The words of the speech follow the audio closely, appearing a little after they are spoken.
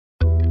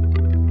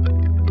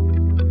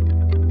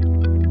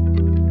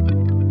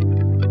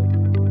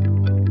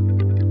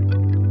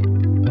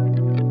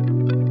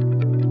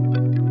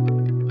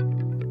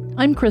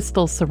I'm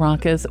Crystal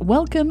Sarakas.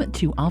 Welcome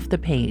to Off the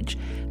Page,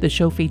 the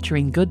show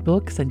featuring good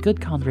books and good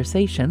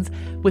conversations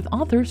with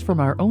authors from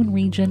our own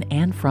region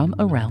and from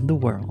around the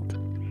world.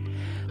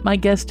 My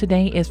guest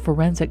today is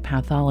forensic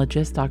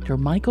pathologist Dr.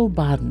 Michael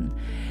Baden.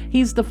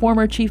 He's the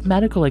former chief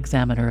medical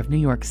examiner of New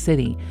York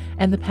City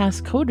and the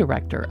past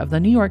co-director of the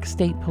New York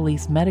State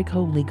Police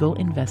Medico-Legal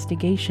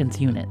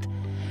Investigations Unit.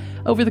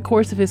 Over the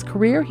course of his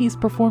career, he's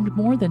performed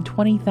more than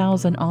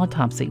 20,000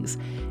 autopsies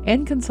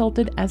and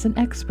consulted as an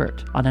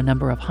expert on a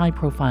number of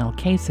high-profile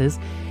cases,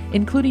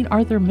 including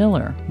Arthur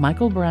Miller,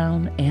 Michael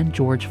Brown, and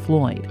George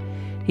Floyd.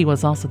 He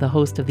was also the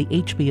host of the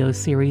HBO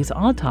series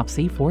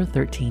Autopsy for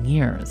 13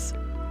 years.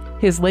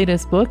 His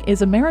latest book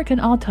is American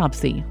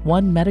Autopsy,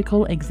 one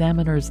medical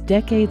examiner's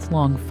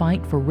decades-long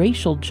fight for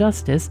racial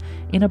justice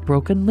in a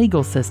broken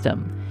legal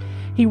system.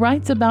 He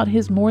writes about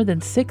his more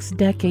than 6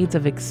 decades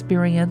of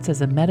experience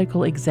as a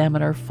medical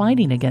examiner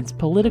fighting against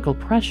political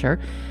pressure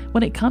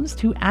when it comes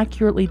to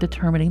accurately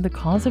determining the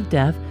cause of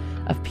death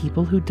of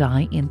people who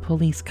die in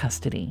police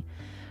custody.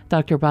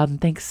 Dr. Baden,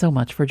 thanks so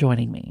much for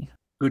joining me.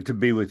 Good to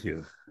be with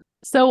you.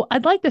 So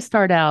I'd like to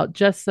start out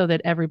just so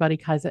that everybody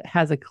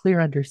has a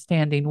clear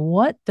understanding.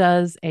 What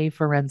does a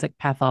forensic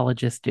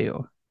pathologist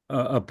do?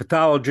 A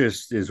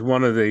pathologist is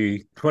one of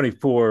the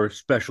 24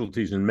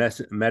 specialties in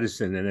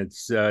medicine, and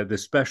it's the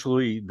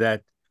specialty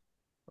that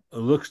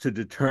looks to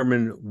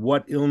determine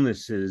what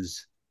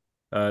illnesses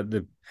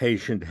the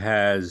patient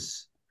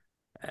has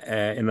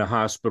in the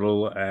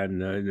hospital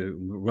and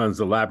runs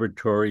the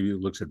laboratory,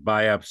 looks at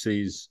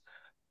biopsies,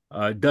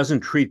 doesn't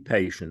treat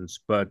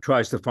patients, but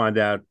tries to find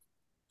out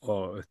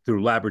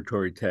through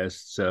laboratory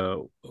tests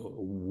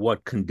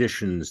what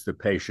conditions the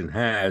patient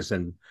has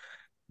and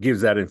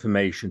gives that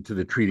information to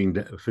the treating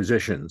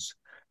physicians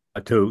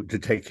to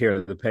take care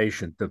of the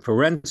patient. The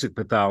forensic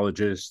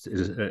pathologist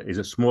is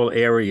a small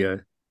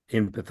area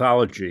in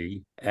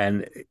pathology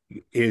and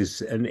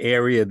is an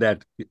area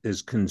that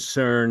is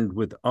concerned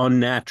with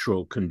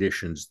unnatural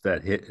conditions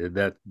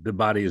that the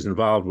body is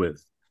involved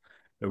with.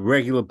 The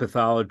regular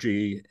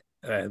pathology,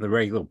 the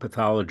regular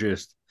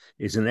pathologist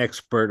is an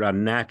expert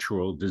on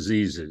natural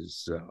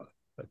diseases,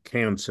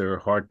 cancer,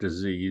 heart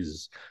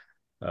disease,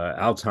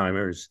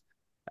 Alzheimer's.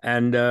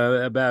 And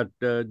about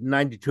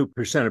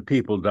 92% of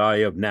people die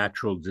of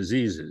natural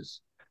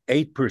diseases.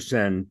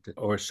 8%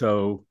 or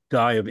so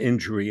die of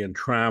injury and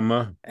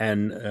trauma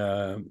and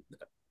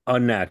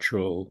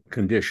unnatural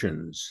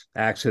conditions,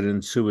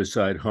 accident,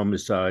 suicide,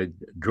 homicide,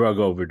 drug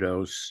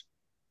overdose.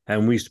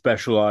 And we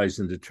specialize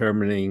in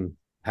determining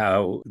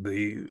how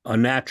the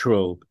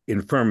unnatural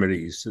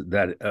infirmities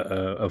that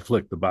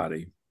afflict the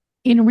body.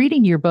 In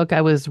reading your book,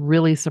 I was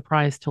really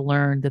surprised to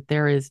learn that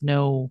there is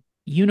no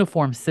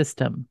uniform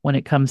system when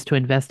it comes to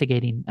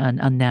investigating an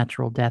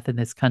unnatural death in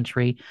this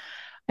country.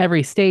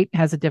 Every state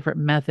has a different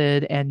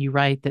method, and you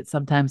write that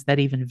sometimes that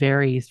even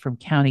varies from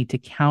county to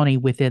county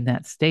within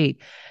that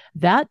state.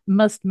 That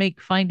must make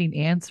finding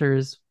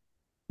answers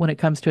when it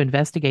comes to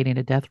investigating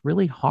a death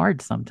really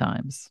hard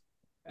sometimes.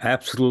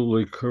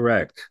 Absolutely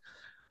correct.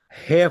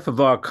 Half of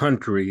our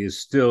country is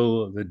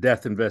still, the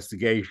death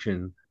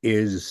investigation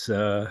is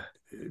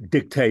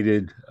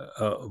dictated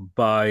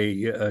by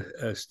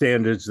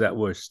standards that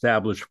were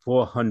established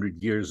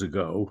 400 years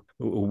ago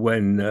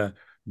when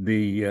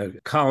the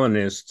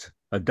colonists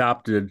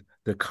adopted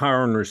the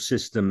coroner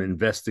system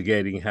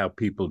investigating how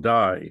people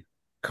die.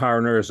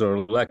 Coroners are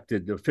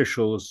elected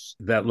officials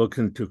that look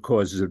into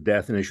causes of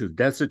death and issue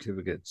death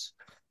certificates.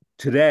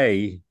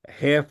 Today,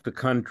 half the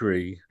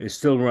country is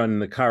still running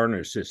the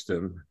coroner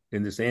system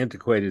in this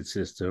antiquated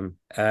system,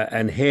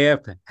 and half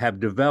have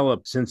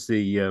developed since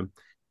the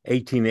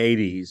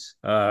 1880s,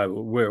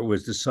 where it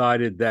was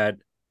decided that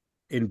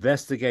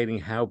investigating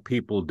how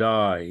people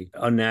die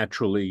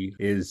unnaturally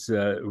is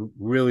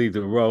really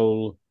the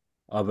role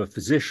of a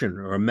physician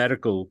or a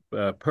medical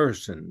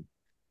person.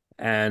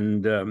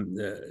 And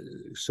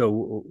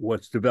so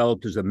what's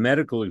developed is a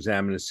medical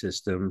examiner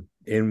system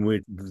in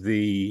which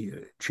the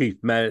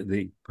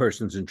the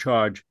persons in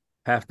charge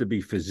have to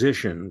be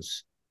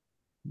physicians,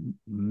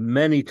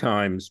 many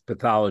times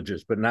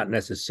pathologists, but not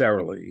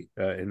necessarily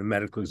in the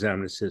medical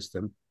examiner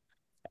system.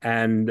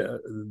 And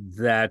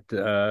that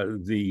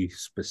the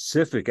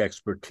specific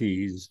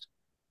expertise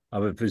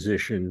of a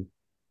physician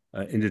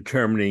in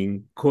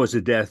determining cause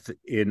of death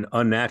in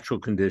unnatural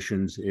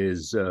conditions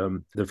is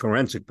the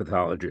forensic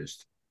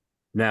pathologist.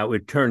 Now,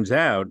 it turns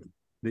out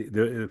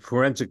the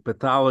forensic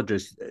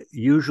pathologist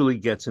usually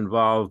gets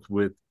involved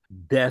with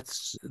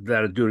deaths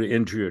that are due to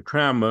injury or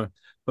trauma,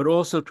 but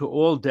also to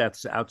all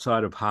deaths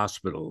outside of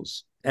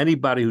hospitals.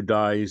 Anybody who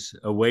dies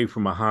away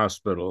from a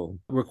hospital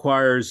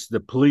requires the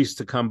police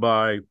to come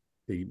by,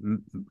 the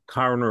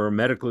coroner or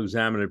medical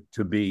examiner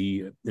to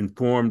be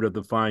informed of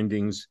the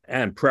findings,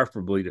 and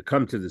preferably to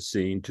come to the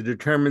scene to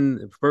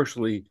determine,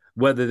 firstly,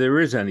 whether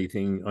there is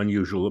anything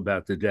unusual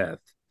about the death.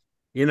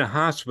 In a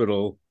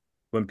hospital,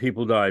 when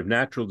people die of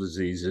natural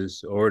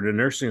diseases or in a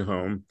nursing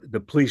home, the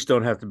police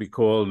don't have to be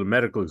called, the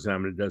medical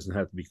examiner doesn't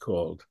have to be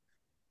called.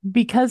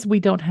 Because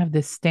we don't have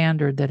this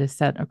standard that is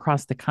set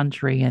across the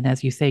country, and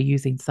as you say,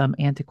 using some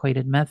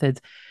antiquated methods,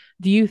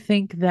 do you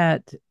think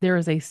that there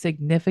is a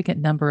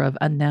significant number of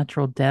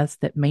unnatural deaths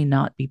that may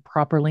not be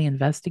properly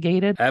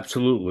investigated?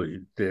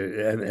 Absolutely.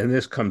 And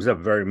this comes up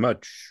very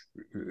much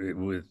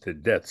with the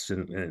deaths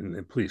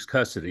in police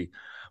custody.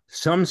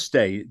 Some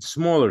states,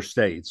 smaller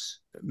states,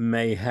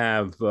 may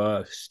have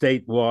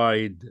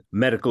statewide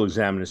medical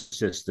examiner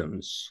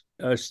systems.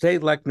 A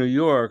state like New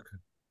York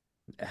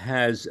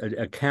has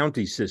a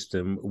county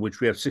system, which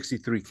we have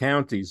 63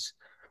 counties,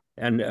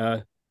 and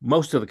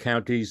most of the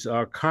counties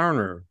are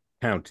coroner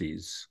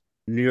counties.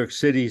 New York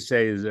City,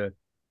 say,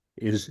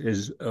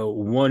 is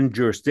one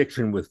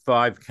jurisdiction with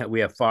five.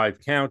 We have five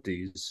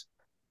counties,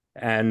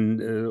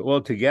 and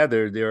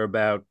altogether there are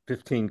about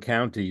 15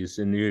 counties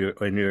in New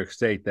York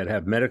State that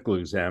have medical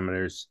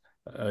examiners.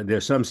 There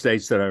are some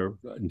states that are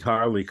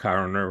entirely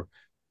coroner,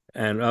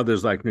 and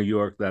others like New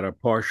York that are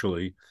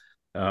partially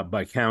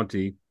by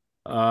county.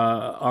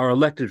 Are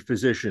elected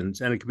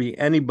physicians, and it can be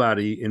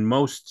anybody in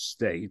most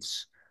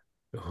states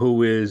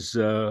who is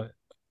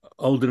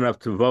old enough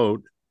to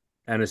vote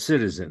and a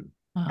citizen.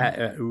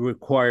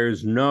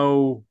 Requires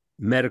no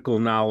medical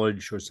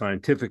knowledge or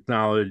scientific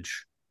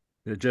knowledge,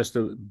 just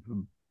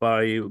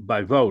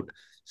by vote.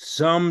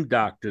 Some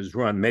doctors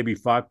run, maybe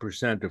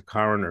 5% of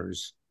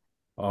coroners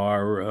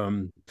are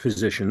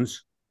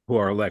physicians who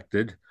are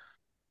elected,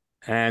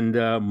 and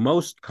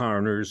most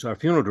coroners are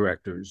funeral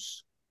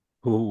directors,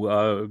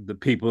 who the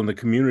people in the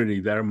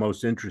community that are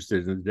most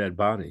interested in the dead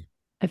body.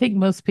 I think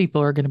most people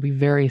are going to be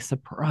very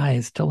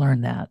surprised to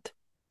learn that.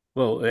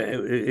 Well,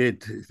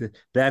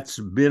 that's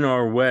been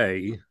our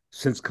way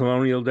since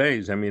colonial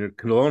days. I mean,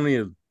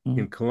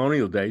 in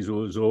colonial days, it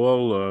was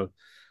all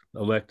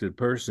elected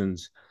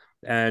persons,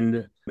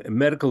 and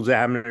medical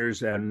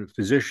examiners and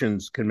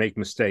physicians can make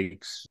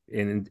mistakes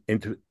in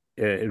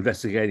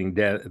investigating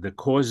death, the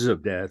causes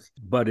of death,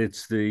 but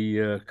it's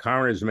the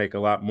coroners make a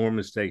lot more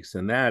mistakes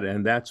than that,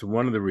 and that's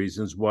one of the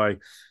reasons why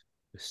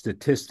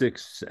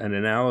statistics and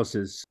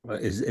analysis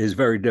is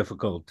very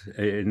difficult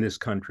in this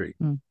country.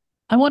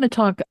 I want to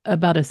talk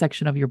about a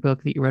section of your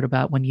book that you wrote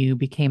about when you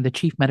became the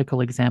chief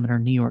medical examiner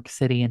in New York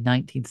City in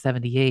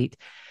 1978.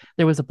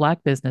 There was a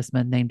Black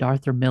businessman named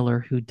Arthur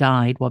Miller who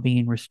died while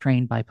being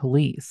restrained by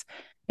police.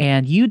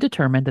 And you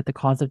determined that the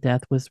cause of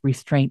death was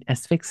restraint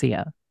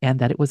asphyxia and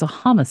that it was a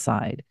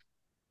homicide.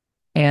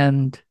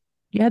 And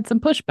you had some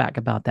pushback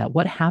about that.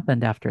 What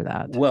happened after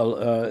that? Well,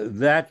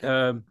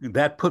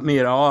 that put me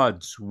at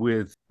odds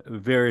with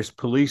various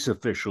police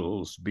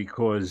officials,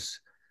 because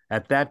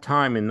at that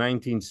time in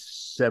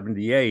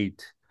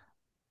 1978,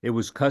 it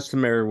was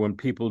customary when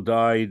people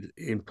died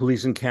in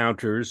police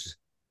encounters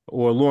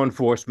or law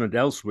enforcement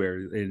elsewhere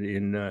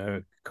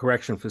in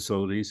correction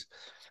facilities,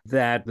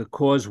 that the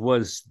cause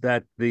was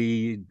that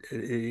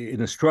in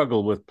a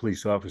struggle with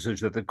police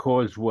officers, that the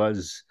cause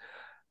was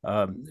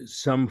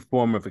some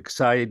form of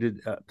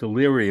excited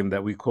delirium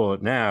that we call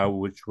it now,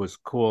 which was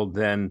called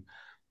then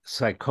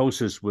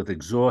psychosis with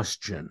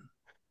exhaustion.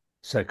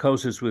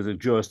 Psychosis with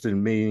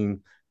exhaustion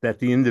meaning that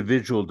the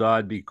individual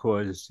died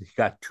because he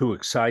got too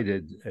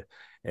excited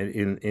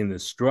in the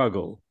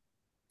struggle.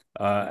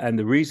 And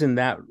the reason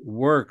that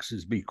works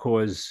is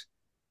because,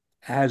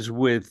 as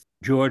with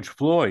George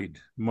Floyd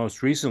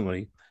most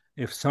recently,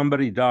 if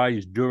somebody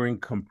dies during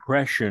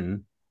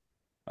compression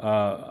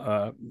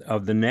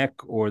of the neck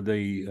or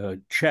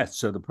the chest,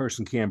 so the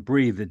person can't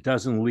breathe, it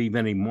doesn't leave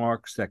any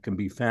marks that can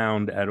be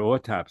found at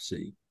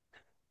autopsy.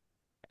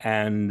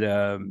 And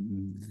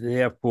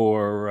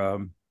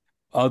therefore,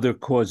 other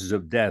causes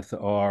of death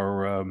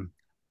are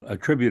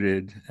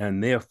attributed,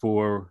 and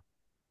therefore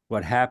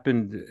what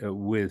happened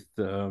with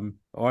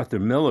Arthur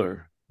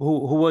Miller,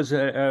 who was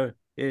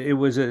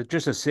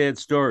just a sad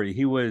story.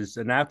 He was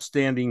an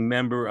outstanding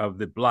member of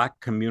the Black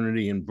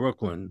community in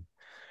Brooklyn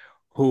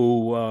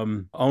who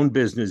owned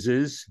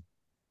businesses,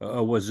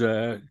 was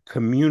a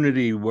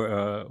community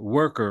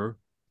worker,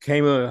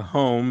 came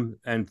home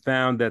and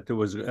found that there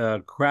was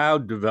a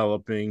crowd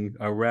developing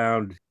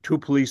around two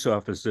police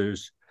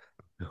officers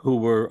who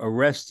were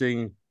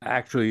arresting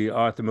actually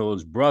Arthur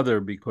Miller's brother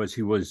because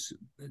he was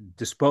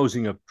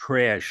disposing of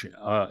trash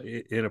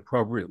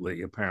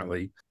inappropriately,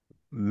 apparently.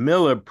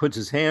 Miller puts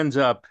his hands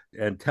up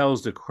and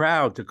tells the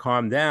crowd to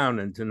calm down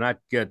and to not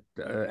get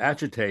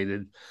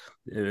agitated,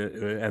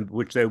 and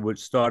which they would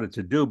started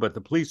to do. But the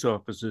police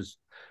officers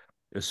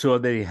saw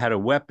that he had a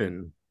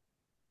weapon,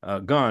 a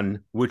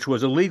gun, which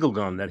was a legal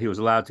gun that he was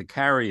allowed to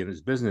carry in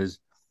his business,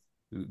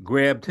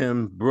 grabbed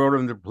him, brought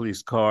him to the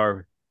police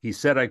car. He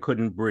said, "I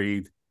couldn't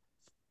breathe,"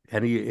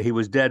 and he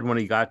was dead when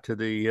he got to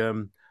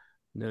the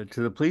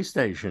police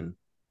station.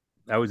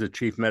 I was the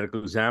chief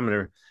medical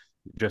examiner,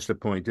 just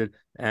appointed,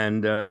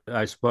 and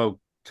I spoke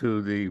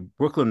to the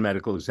Brooklyn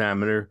medical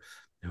examiner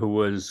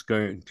who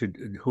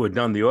had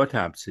done the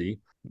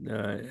autopsy,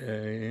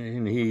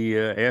 and he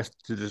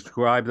asked to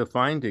describe the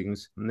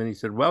findings, and then he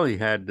said, "Well, he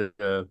had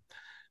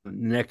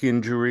neck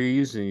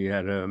injuries, and he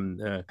had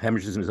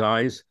hemorrhages in his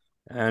eyes,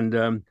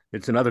 and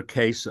it's another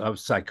case of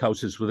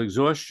psychosis with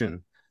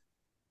exhaustion."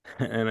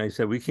 And I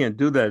said, we can't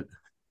do that.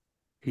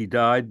 He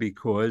died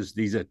because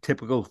these are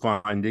typical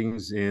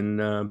findings in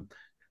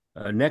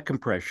neck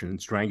compression,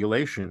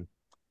 strangulation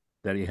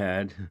that he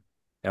had.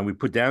 And we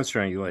put down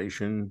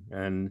strangulation,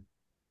 and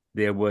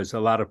there was a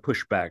lot of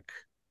pushback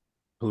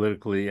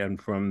politically and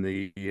from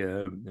the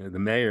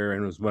mayor,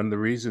 and it was one of the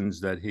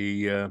reasons that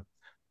he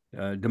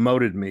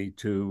demoted me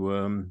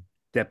to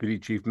deputy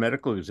chief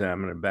medical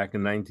examiner back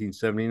in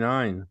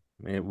 1979.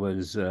 It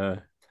was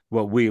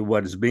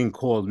what is being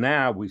called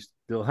now, we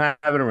still have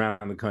it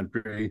around the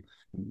country,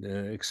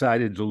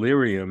 excited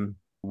delirium,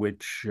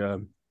 which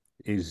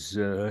is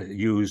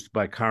used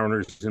by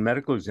coroners and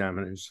medical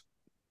examiners.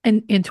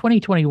 And in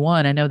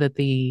 2021, I know that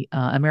the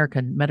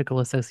American Medical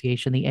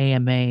Association, the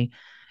AMA,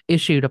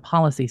 issued a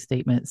policy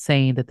statement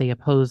saying that they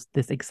opposed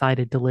this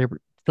excited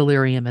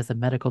delirium as a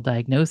medical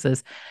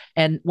diagnosis,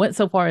 and went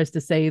so far as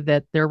to say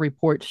that their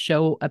reports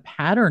show a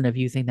pattern of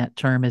using that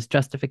term as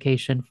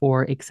justification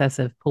for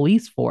excessive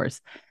police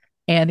force.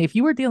 And if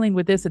you were dealing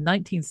with this in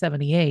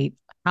 1978,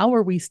 how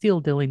are we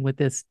still dealing with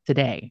this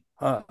today?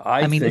 I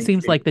I mean, it think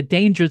seems like the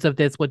dangers of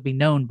this would be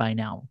known by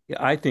now.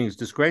 I think it's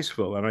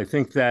disgraceful, and I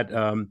think that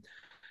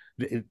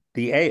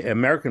the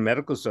American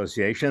Medical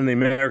Association, the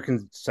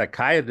American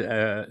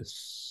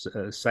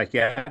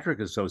Psychiatric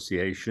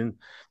Association,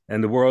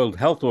 and the World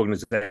Health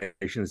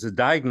Organization, is a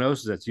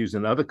diagnosis that's used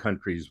in other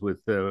countries with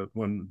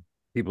when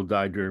people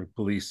die during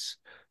police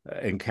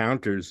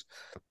encounters,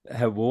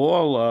 have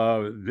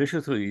all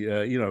viciously,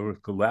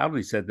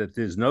 loudly said that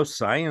there's no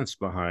science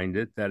behind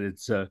it, that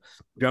it's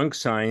junk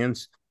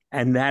science,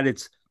 and that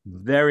it's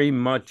very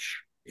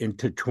much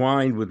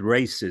intertwined with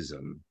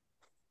racism.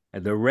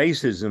 And the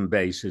racism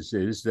basis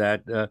is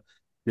that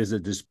there's a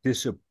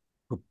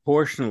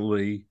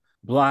disproportionately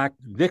Black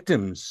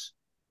victims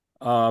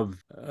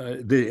of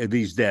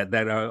these deaths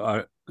that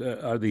are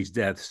these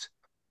deaths.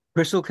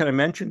 Crystal, can I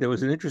mention there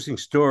was an interesting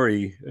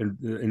story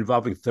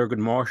involving Thurgood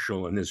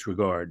Marshall in this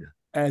regard?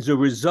 As a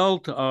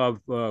result of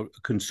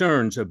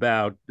concerns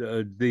about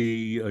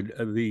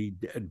the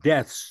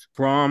deaths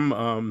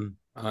from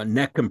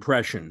neck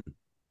compression,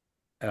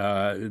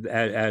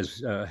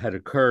 as had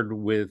occurred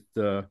with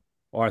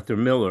Arthur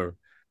Miller,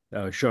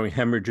 showing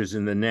hemorrhages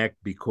in the neck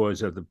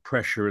because of the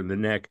pressure in the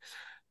neck,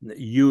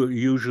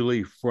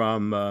 usually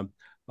from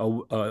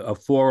a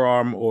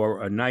forearm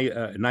or a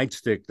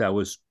nightstick that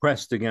was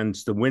pressed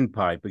against the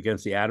windpipe,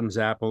 against the Adam's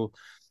apple,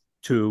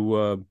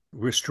 to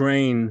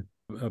restrain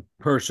a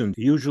person,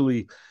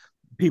 usually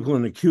people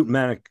in acute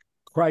manic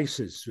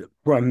crisis,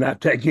 from not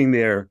taking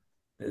their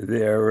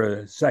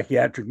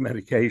psychiatric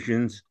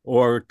medications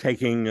or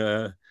taking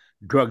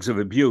drugs of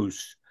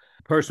abuse.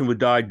 A person would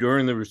die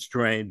during the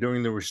restraint,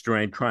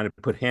 trying to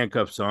put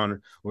handcuffs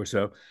on or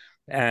so.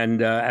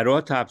 And at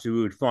autopsy,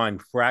 we would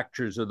find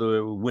fractures of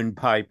the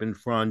windpipe in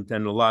front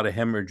and a lot of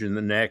hemorrhage in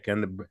the neck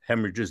and the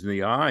hemorrhages in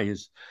the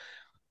eyes.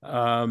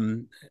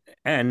 And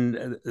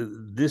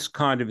this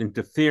kind of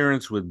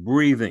interference with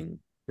breathing,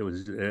 there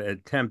was an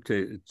attempt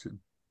to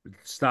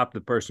stop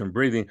the person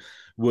breathing,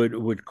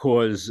 would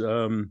cause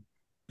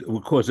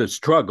a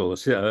struggle,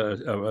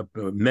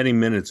 many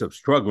minutes of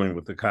struggling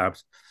with the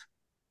cops.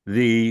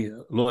 The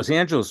Los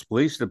Angeles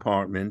Police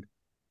Department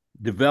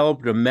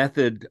developed a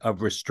method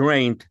of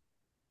restraint,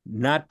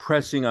 not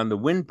pressing on the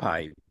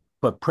windpipe,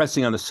 but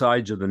pressing on the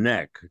sides of the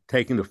neck,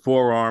 taking the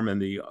forearm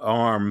and the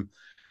arm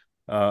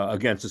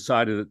against the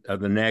side of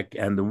the neck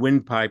and the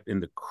windpipe in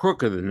the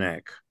crook of the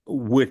neck,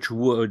 which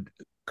would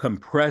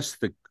compress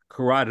the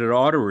carotid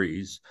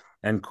arteries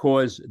and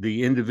cause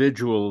the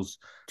individuals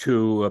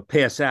to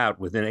pass out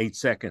within 8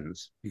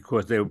 seconds,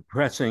 because they were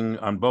pressing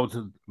on both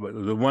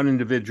the one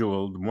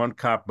individual, the one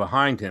cop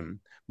behind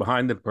him,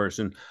 behind the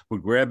person,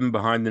 would grab him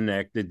behind the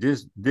neck. They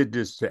did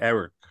this to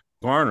Eric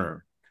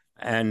Garner,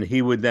 and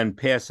he would then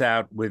pass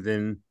out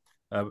within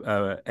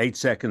 8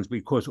 seconds,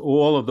 because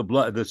all of the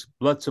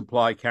blood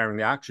supply carrying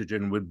the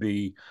oxygen would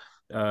be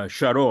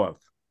shut off.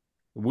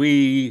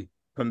 We,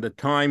 from the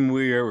time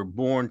we are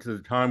born to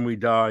the time we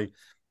die,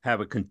 have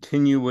a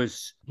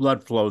continuous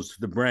blood flows to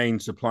the brain,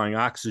 supplying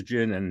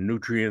oxygen and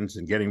nutrients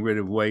and getting rid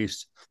of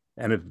waste.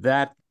 And if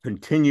that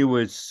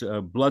continuous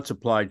blood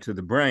supply to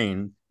the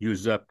brain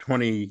uses up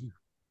 20%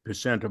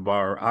 of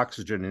our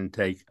oxygen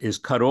intake, is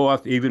cut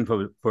off, even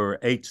for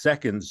 8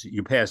 seconds,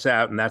 you pass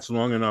out, and that's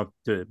long enough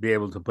to be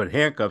able to put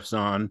handcuffs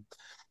on,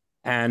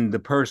 and the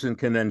person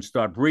can then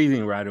start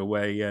breathing right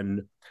away,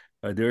 and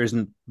there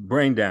isn't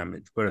brain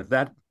damage. But if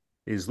that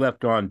is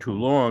left on too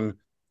long,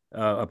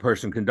 a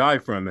person can die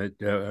from it.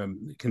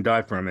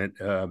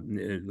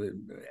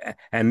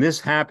 And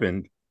this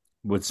happened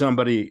with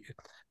somebody,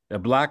 a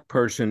Black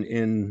person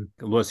in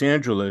Los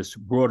Angeles,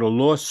 brought a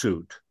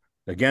lawsuit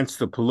against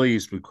the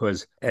police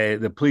because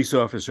the police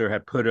officer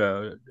had put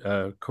a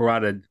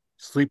carotid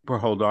sleeper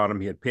hold on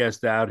him. He had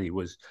passed out. He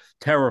was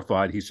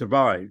terrified. He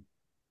survived.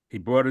 He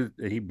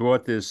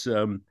brought this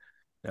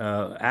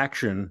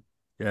action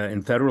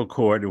in federal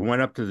court. It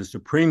went up to the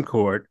Supreme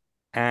Court,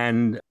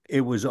 and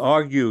it was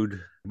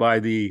argued by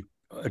the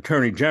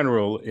Attorney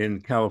General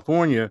in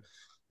California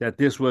that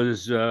this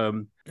was a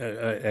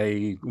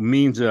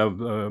means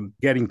of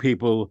getting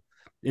people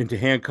into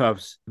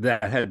handcuffs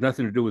that had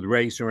nothing to do with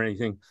race or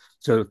anything.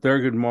 So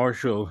Thurgood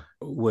Marshall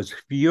was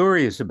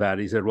furious about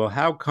it. He said, well,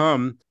 how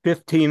come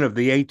 15 of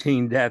the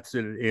 18 deaths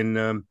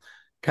in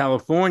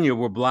California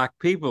were Black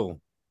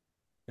people?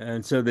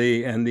 And so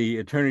the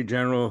Attorney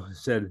General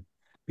said,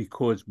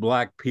 because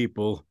Black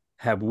people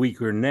have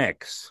weaker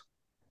necks.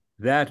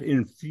 That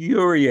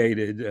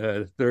infuriated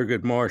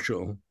Thurgood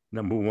Marshall,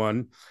 number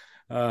one.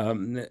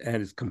 And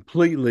it's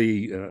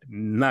completely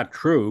not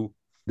true.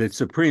 The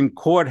Supreme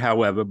Court,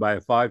 however, by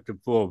a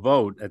 5-4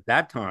 vote at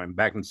that time,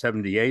 back in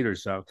 78 or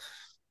so,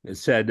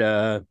 said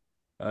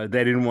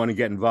they didn't want to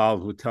get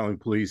involved with telling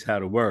police how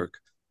to work.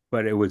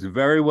 But it was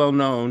very well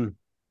known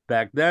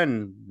back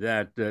then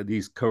that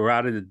these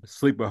carotid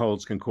sleeper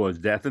holes can cause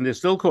death, and they're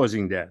still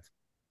causing death.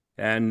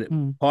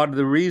 And part of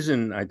the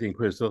reason, I think,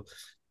 Crystal,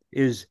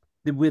 is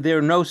that there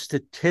are no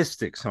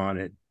statistics on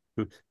it.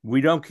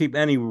 We don't keep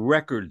any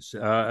records,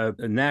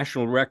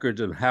 national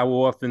records of how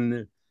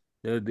often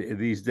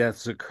these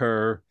deaths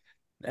occur.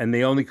 And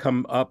they only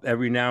come up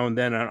every now and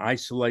then on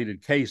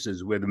isolated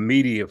cases where the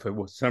media,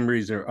 for some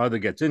reason or other,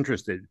 gets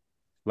interested,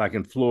 like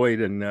in Floyd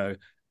and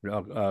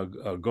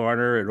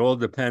Garner. It all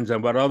depends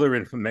on what other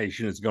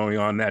information is going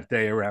on that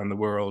day around the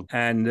world.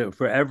 And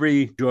for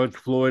every George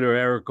Floyd or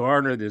Eric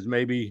Garner, there's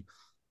maybe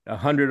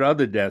 100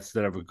 other deaths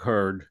that have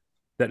occurred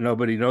that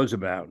nobody knows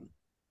about.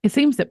 It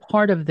seems that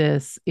part of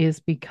this is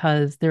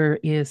because there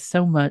is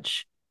so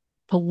much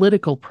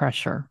political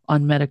pressure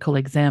on medical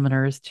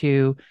examiners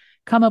to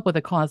come up with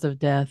a cause of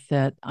death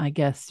that I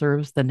guess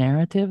serves the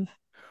narrative.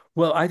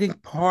 Well, I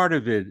think part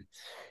of it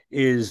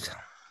is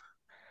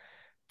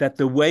that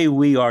the way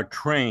we are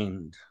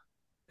trained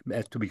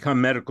to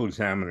become medical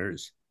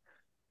examiners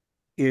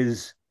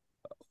is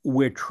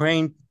we're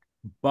trained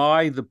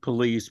by the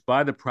police,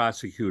 by the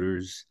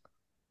prosecutors,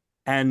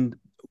 and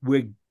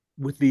we're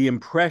with the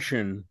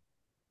impression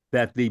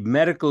that the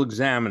medical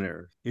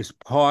examiner is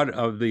part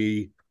of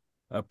the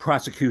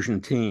prosecution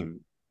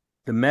team.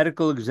 The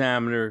medical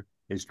examiner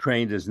is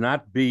trained as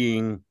not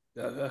being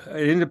an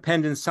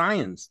independent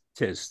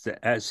scientist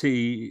as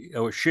he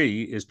or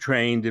she is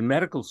trained in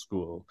medical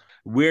school.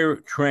 We're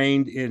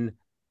trained in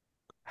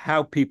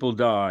how people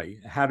die,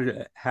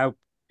 how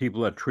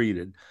people are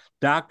treated.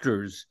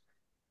 Doctors,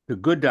 the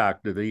good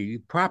doctor, the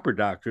proper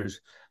doctors,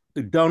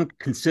 don't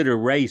consider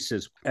race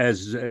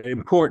as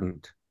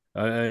important.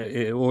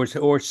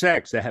 Or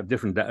sex. They have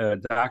different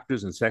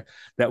doctors and sex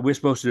that we're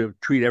supposed to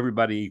treat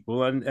everybody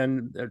equal.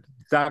 And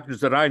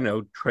doctors that I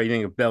know,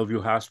 training at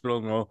Bellevue Hospital,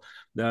 and all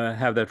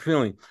have that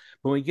feeling.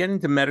 But when we get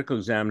into medical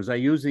examiners, I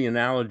use the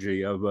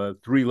analogy of a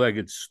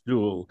three-legged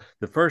stool.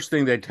 The first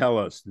thing they tell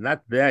us,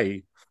 not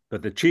they,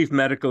 but the chief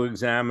medical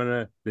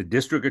examiner, the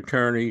district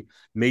attorney,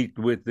 meet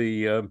with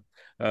the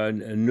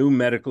new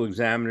medical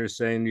examiners,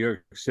 say in New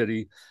York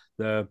City,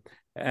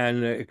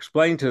 and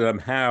explain to them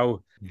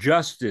how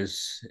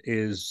justice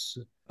is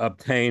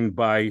obtained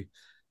by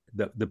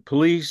the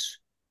police,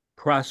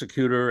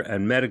 prosecutor,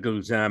 and medical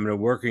examiner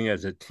working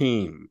as a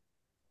team.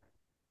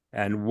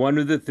 And one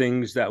of the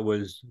things that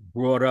was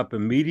brought up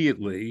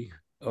immediately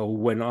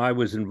when I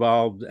was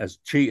involved as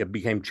chief,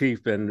 became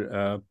chief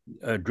and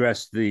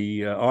addressed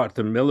the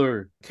Arthur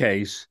Miller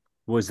case,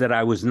 was that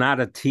I was not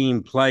a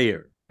team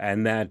player.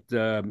 And that,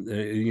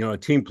 a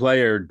team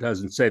player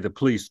doesn't say the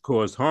police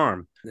caused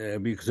harm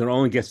because it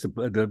only gets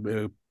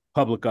the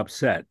public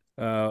upset.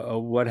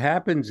 What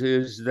happens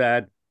is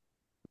that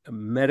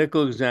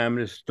medical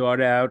examiners start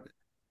out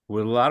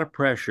with a lot of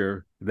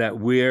pressure that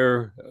we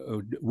are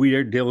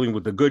dealing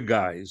with the good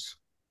guys,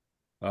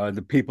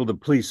 the people the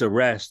police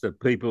arrest, the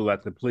people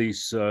that the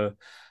police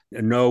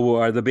know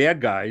are the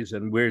bad guys,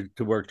 and we're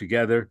to work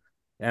together.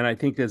 And I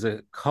think there's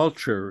a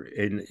culture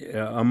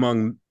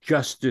among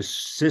justice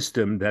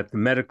system that the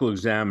medical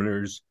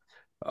examiners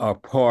are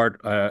part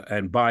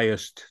and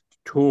biased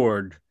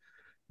toward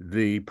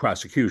the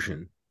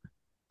prosecution.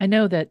 I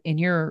know that in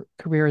your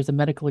career as a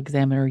medical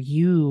examiner,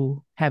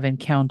 you have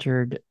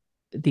encountered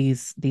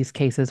these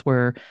cases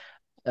where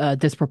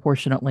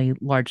disproportionately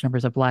large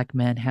numbers of Black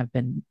men have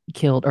been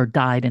killed or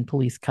died in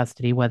police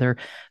custody, whether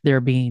they're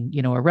being,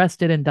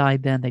 arrested and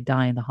died, then they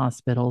die in the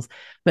hospitals.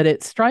 But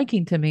it's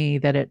striking to me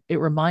that it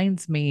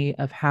reminds me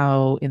of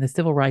how in the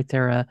civil rights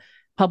era,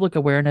 public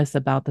awareness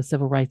about the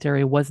civil rights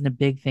era wasn't a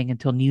big thing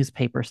until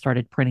newspapers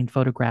started printing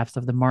photographs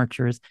of the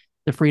marchers,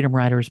 the freedom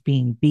riders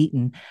being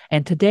beaten.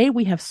 And today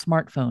we have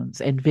smartphones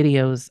and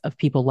videos of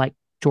people like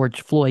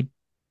George Floyd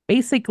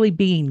basically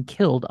being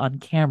killed on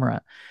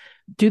camera.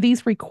 Do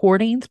these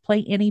recordings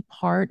play any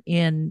part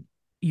in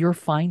your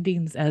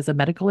findings as a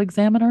medical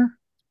examiner?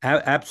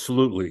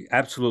 Absolutely.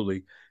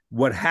 Absolutely.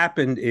 What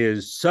happened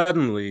is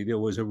suddenly there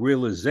was a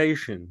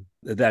realization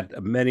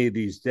that many of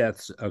these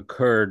deaths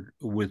occurred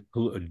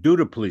due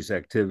to police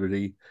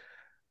activity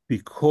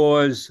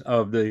because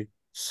of the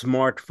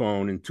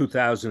smartphone in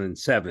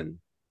 2007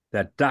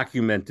 that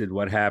documented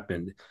what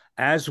happened.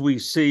 As we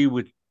see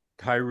with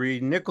Tyre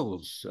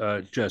Nichols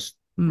just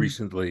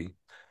recently,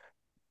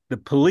 the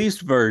police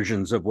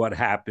versions of what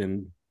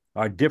happened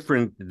are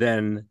different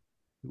than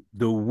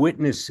the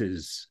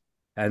witnesses,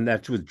 and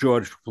that's with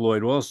George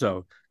Floyd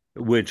also,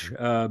 which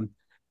the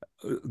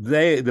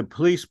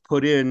police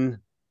put in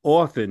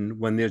often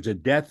when there's a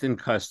death in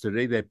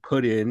custody, they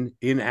put in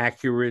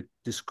inaccurate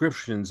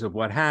descriptions of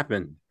what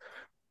happened.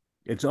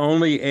 It's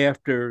only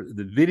after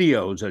the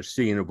videos are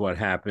seen of what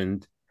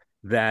happened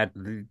that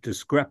the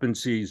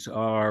discrepancies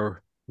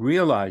are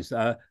realized.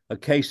 A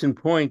case in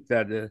point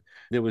that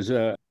there was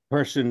a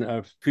person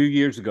a few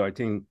years ago, I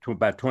think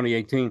about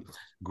 2018,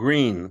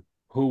 Green,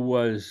 who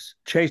was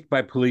chased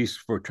by police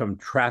for some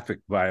traffic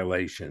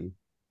violation,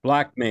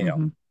 black male.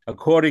 Mm-hmm.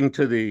 According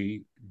to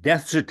the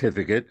death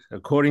certificate,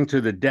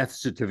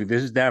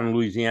 this is down in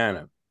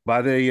Louisiana,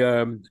 by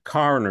the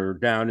coroner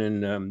down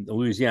in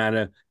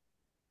Louisiana,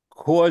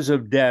 cause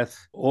of death,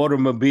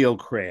 automobile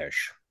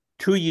crash.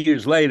 2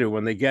 years later,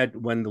 when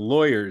the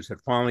lawyers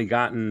had finally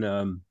gotten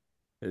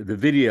the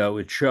video,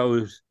 it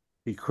shows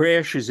he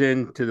crashes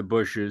into the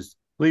bushes.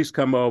 Police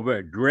come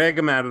over, drag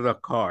him out of the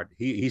car.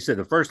 He said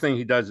the first thing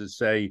he does is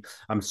say,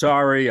 I'm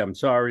sorry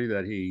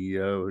that he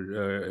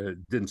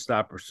didn't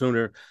stop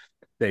sooner.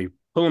 They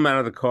pull him out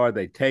of the car,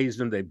 they tase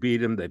him, they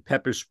beat him, they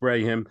pepper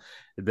spray him,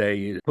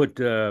 they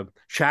put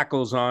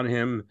shackles on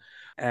him,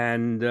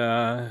 and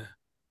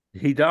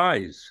he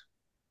dies.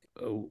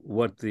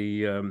 What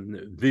the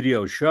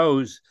video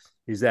shows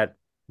is that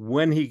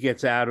when he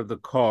gets out of the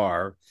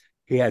car,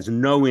 he has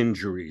no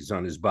injuries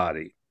on his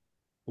body.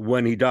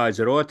 When he dies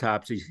at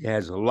autopsy, he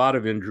has a lot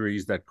of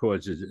injuries that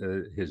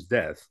causes his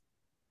death.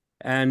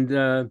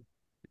 And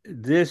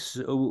this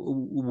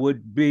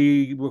would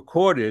be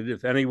recorded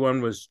if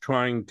anyone was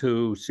trying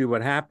to see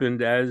what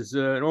happened as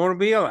an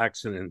automobile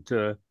accident,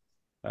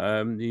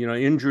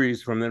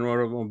 injuries from an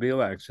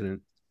automobile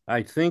accident.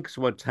 I think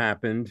what's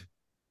happened,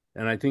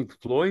 and I think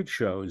Floyd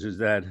shows, is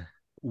that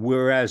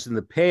whereas in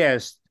the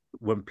past,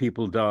 when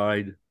people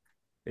died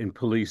in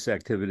police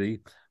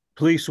activity,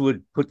 police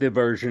would put their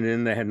version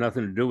in, they had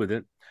nothing to do with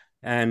it.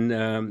 And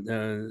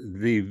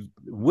the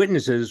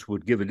witnesses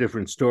would give a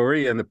different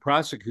story, and the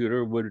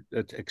prosecutor would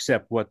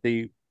accept what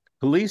the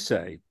police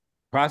say.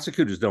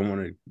 Prosecutors don't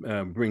want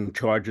to bring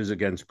charges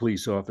against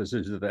police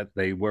officers that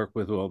they work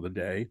with all the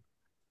day.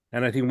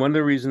 And I think one of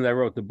the reasons I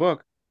wrote the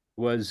book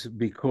was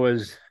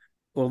because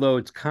although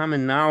it's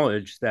common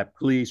knowledge that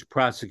police,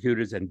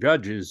 prosecutors, and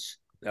judges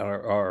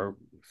are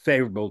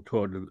favorable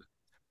toward the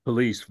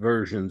police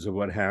versions of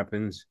what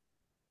happens,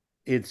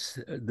 it's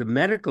the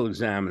medical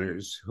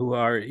examiners who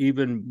are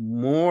even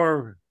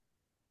more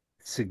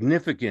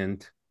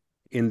significant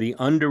in the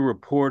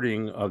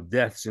underreporting of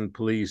deaths in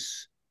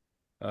police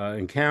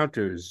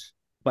encounters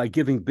by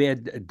giving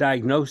bad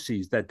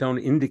diagnoses that don't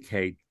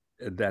indicate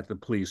that the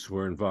police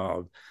were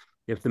involved.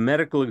 If the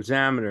medical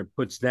examiner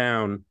puts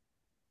down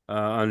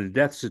on a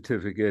death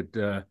certificate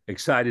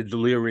excited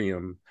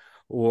delirium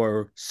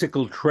or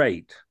sickle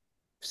trait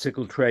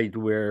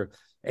where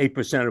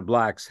 8% of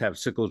blacks have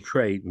sickle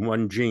trait,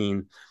 one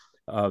gene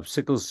of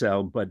sickle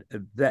cell, but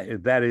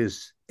that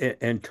is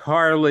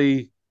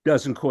entirely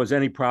doesn't cause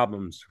any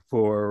problems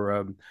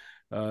for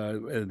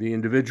the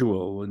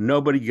individual.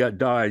 Nobody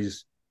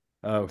dies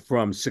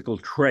from sickle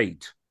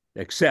trait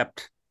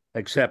except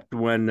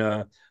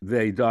when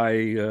they die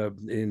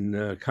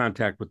in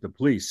contact with the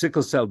police.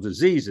 Sickle cell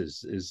disease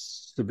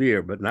is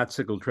severe, but not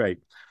sickle trait.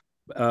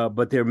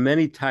 But there are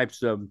many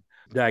types of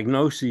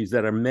diagnoses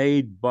that are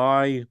made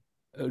by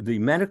the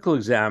medical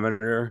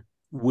examiner,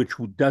 which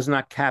does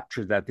not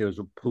capture that there's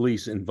a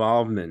police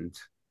involvement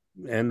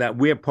and that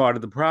we're part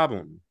of the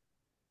problem.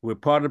 We're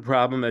part of the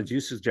problem, as you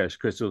suggest,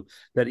 Crystal,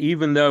 that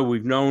even though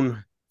we've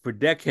known for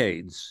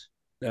decades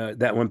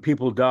that when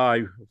people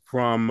die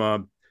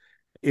from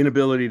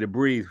inability to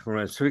breathe, from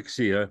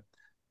asphyxia,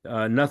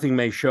 nothing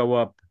may show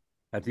up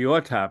at the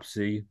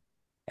autopsy.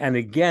 And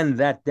again,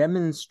 that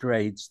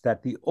demonstrates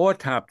that the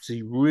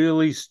autopsy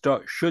really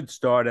should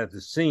start at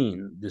the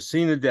scene. The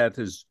scene of death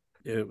is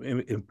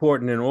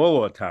important in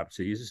all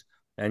autopsies,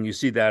 and you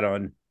see that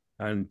on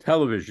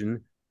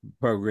television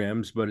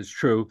programs, but it's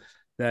true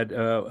that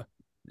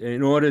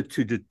in order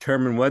to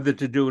determine whether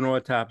to do an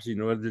autopsy,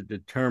 in order to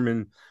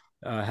determine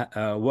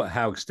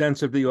how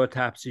extensive the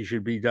autopsy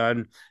should be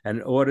done, and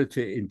in order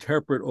to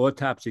interpret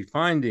autopsy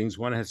findings,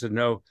 one has to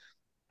know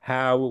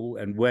how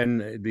and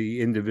when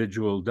the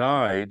individual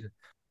died,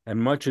 and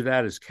much of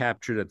that is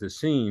captured at the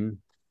scene.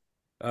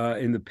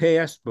 In the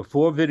past,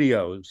 before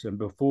videos and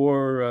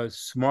before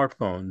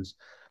smartphones,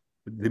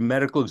 the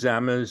medical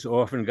examiners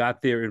often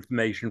got their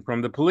information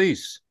from the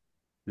police.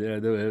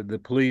 The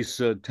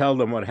police tell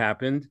them what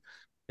happened.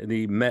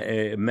 The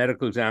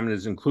medical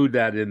examiners include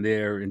that in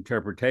their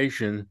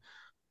interpretation.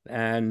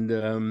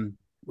 And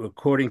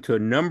according to a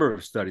number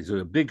of studies,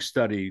 there's a big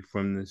study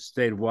from the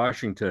state of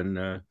Washington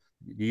a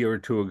year or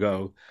two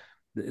ago,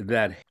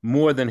 that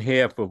more than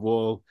half of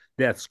all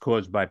deaths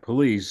caused by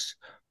police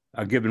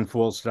are given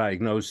false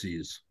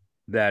diagnoses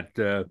that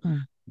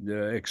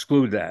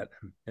exclude that.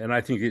 And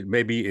I think it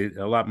may be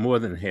a lot more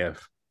than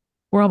half.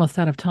 We're almost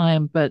out of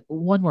time, but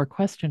one more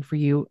question for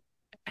you.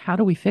 How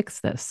do we fix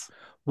this?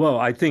 Well,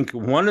 I think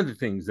one of the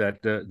things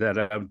that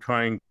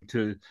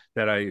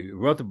that I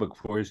wrote the book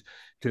for is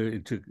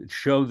to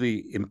show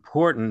the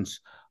importance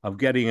of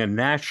getting a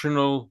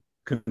national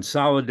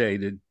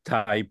consolidated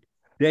type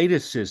data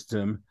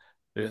system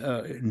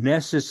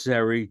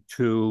necessary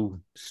to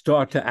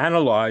start to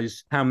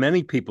analyze how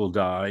many people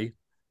die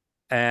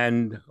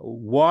and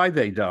why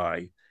they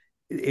die.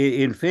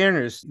 In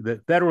fairness,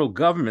 the federal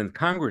government,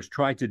 Congress,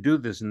 tried to do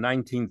this in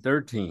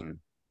 1913.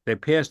 They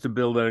passed a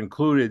bill that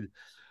included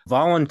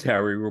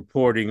voluntary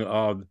reporting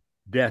of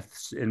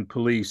deaths in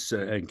police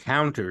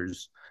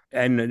encounters,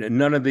 and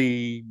none of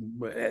the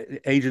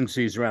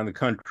agencies around the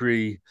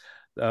country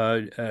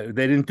they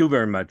didn't do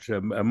very much.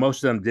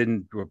 Most of them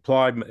didn't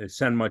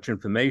send much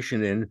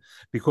information in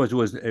because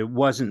it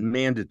wasn't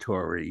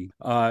mandatory.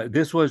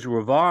 This was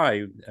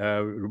revived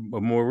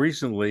more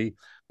recently.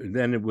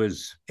 Then it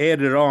was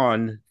added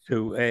on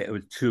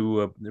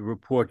to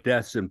report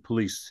deaths in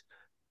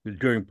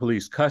during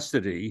police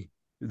custody.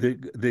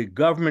 The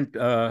government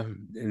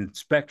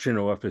inspection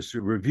office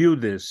reviewed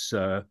this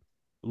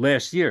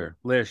last year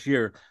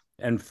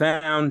and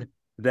found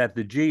that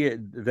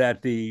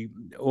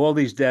all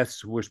these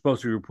deaths were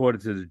supposed to be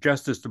reported to the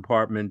Justice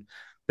Department.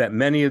 That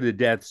many of the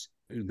deaths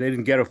they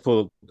didn't get a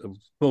full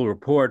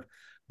report,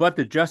 but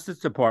the Justice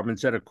Department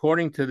said,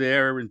 according to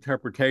their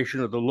interpretation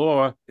of the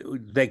law,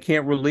 they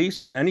can't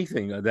release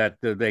anything that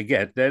they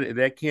get.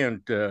 They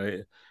can't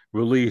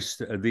release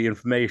the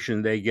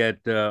information they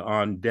get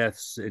on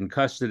deaths in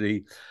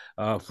custody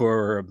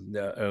for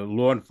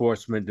law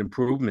enforcement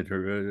improvement,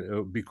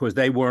 or because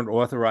they weren't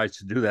authorized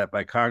to do that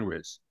by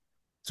Congress.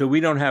 So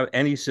we don't have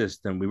any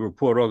system. We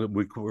report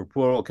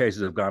all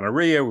cases of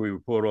gonorrhea. We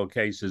report all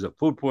cases of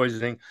food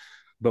poisoning,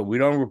 but we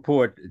don't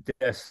report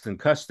deaths in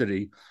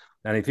custody.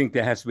 And I think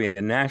there has to be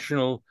a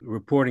national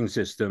reporting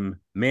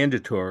system,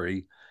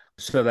 mandatory,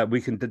 so that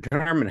we can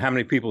determine how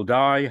many people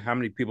die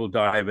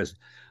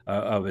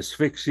of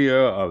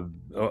asphyxia,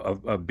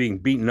 of being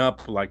beaten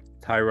up like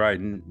Tyre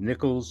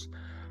Nichols.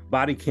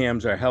 Body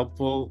cams are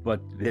helpful,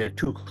 but they're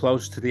too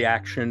close to the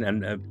action,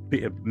 and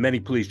many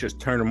police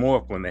just turn them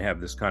off when they have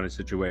this kind of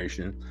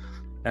situation.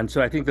 And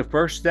so I think the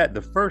first step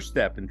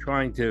in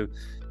trying to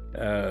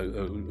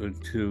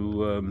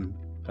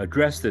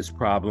address this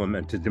problem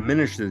and to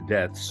diminish the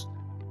deaths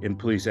in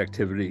police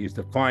activity is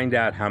to find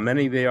out how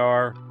many they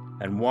are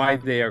and why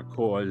they are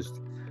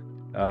caused,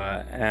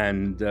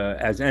 and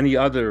as any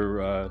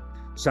other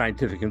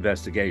scientific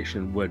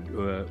investigation would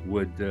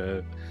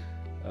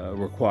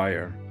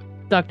require.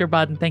 Dr.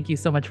 Baden, thank you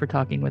so much for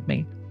talking with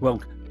me.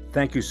 Well,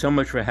 thank you so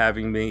much for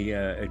having me.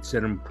 It's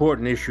an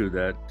important issue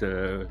that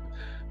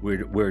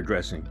we're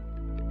addressing.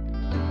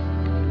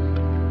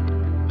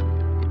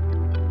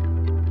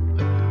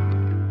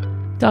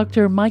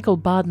 Dr. Michael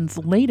Baden's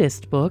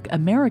latest book,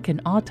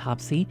 American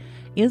Autopsy,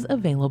 is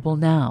available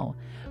now.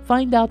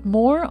 Find out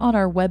more on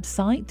our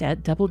website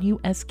at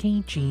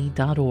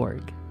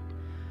wskg.org.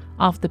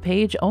 Off the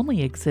Page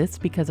only exists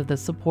because of the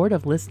support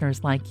of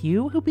listeners like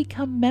you who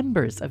become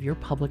members of your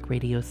public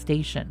radio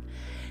station.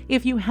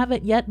 If you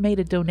haven't yet made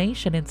a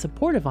donation in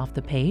support of Off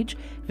the Page,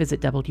 visit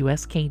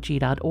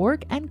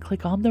wskg.org and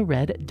click on the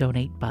red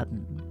Donate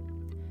button.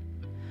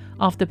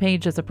 Off the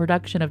Page is a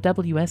production of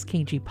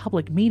WSKG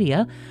Public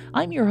Media.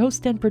 I'm your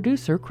host and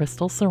producer,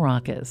 Crystal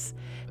Sarakis.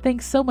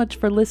 Thanks so much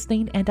for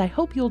listening, and I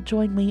hope you'll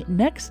join me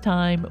next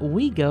time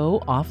we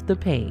go Off the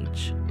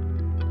Page.